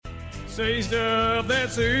Say stuff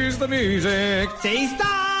that suits the music. Say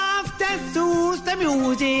stuff that suits the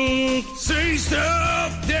music. Say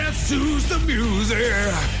stuff that suits the music.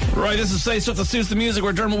 Right, this is Say Stuff That Suits the Music,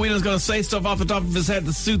 where Dermot Whelan's going to say stuff off the top of his head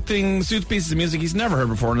that suits pieces of music he's never heard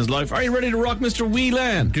before in his life. Are you ready to rock, Mr.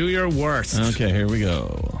 Whelan? Do your worst. Okay, here we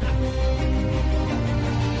go.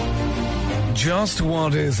 Just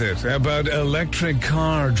what is it about electric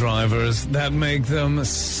car drivers that make them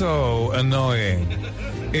so annoying?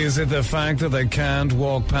 Is it the fact that they can't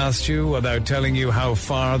walk past you without telling you how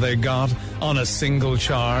far they got on a single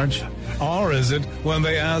charge? Or is it when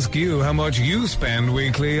they ask you how much you spend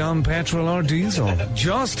weekly on petrol or diesel?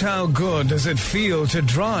 Just how good does it feel to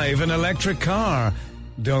drive an electric car?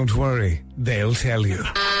 Don't worry, they'll tell you.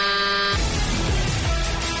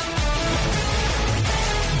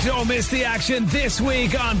 Don't miss the action this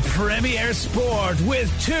week on Premier Sport with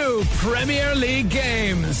 2 Premier League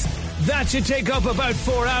games. That should take up about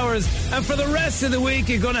 4 hours, and for the rest of the week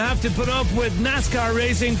you're going to have to put up with NASCAR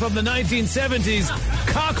racing from the 1970s,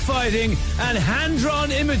 cockfighting, and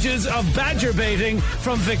hand-drawn images of badger baiting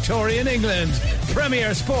from Victorian England.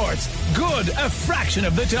 Premier Sports, good a fraction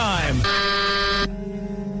of the time.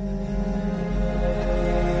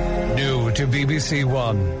 New to BBC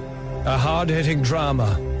One, a hard-hitting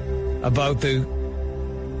drama about the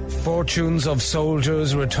fortunes of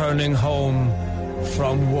soldiers returning home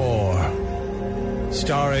from war,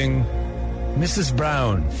 starring Mrs.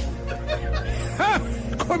 Brown. I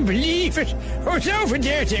couldn't believe it. I was over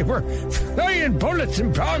there. They were flying bullets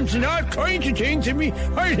and bombs and all kinds of things at me.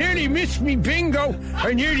 I nearly missed me bingo.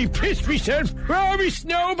 I nearly pissed myself. Oh, me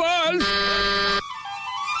snowballs.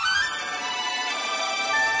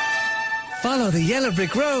 Follow the yellow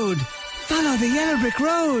brick road. Follow the yellow brick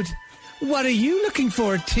road. What are you looking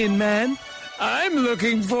for, Tin Man? I'm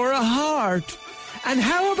looking for a heart. And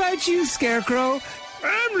how about you, Scarecrow?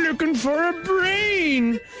 I'm looking for a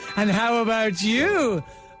brain. And how about you?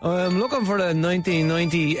 I'm looking for the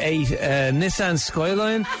 1998 Nissan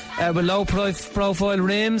Skyline with low profile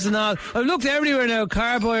rims and all. I've looked everywhere now,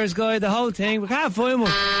 Car Buyer's Guide, the whole thing. We can't find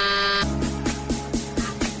one.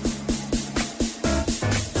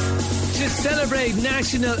 To celebrate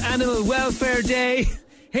National Animal Welfare Day,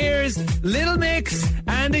 here's Little Mix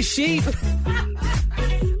and a sheep.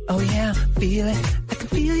 Oh yeah, feel it. I can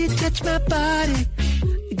feel you touch my body.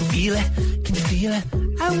 You can feel it. Can you feel it?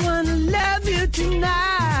 I wanna love you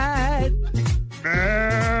tonight.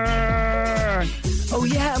 Oh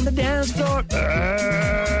yeah, on the dance floor.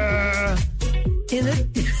 In the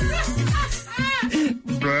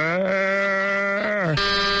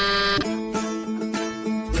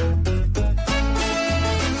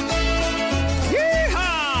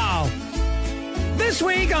Yeehaw! This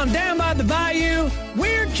week on Down by the Bayou,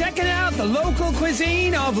 we're checking out the local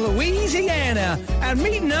cuisine of Louisiana and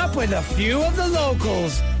meeting up with a few of the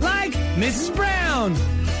locals, like Mrs. Brown.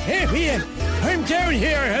 Hey, Ian, I'm down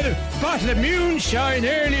here. I had a bottle of moonshine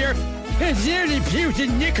earlier. It's nearly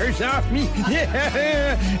pewted knickers off me.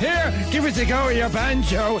 Yeah. Here, give us a go with your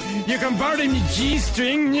banjo. You can borrow me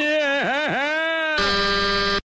G-string. Yeah.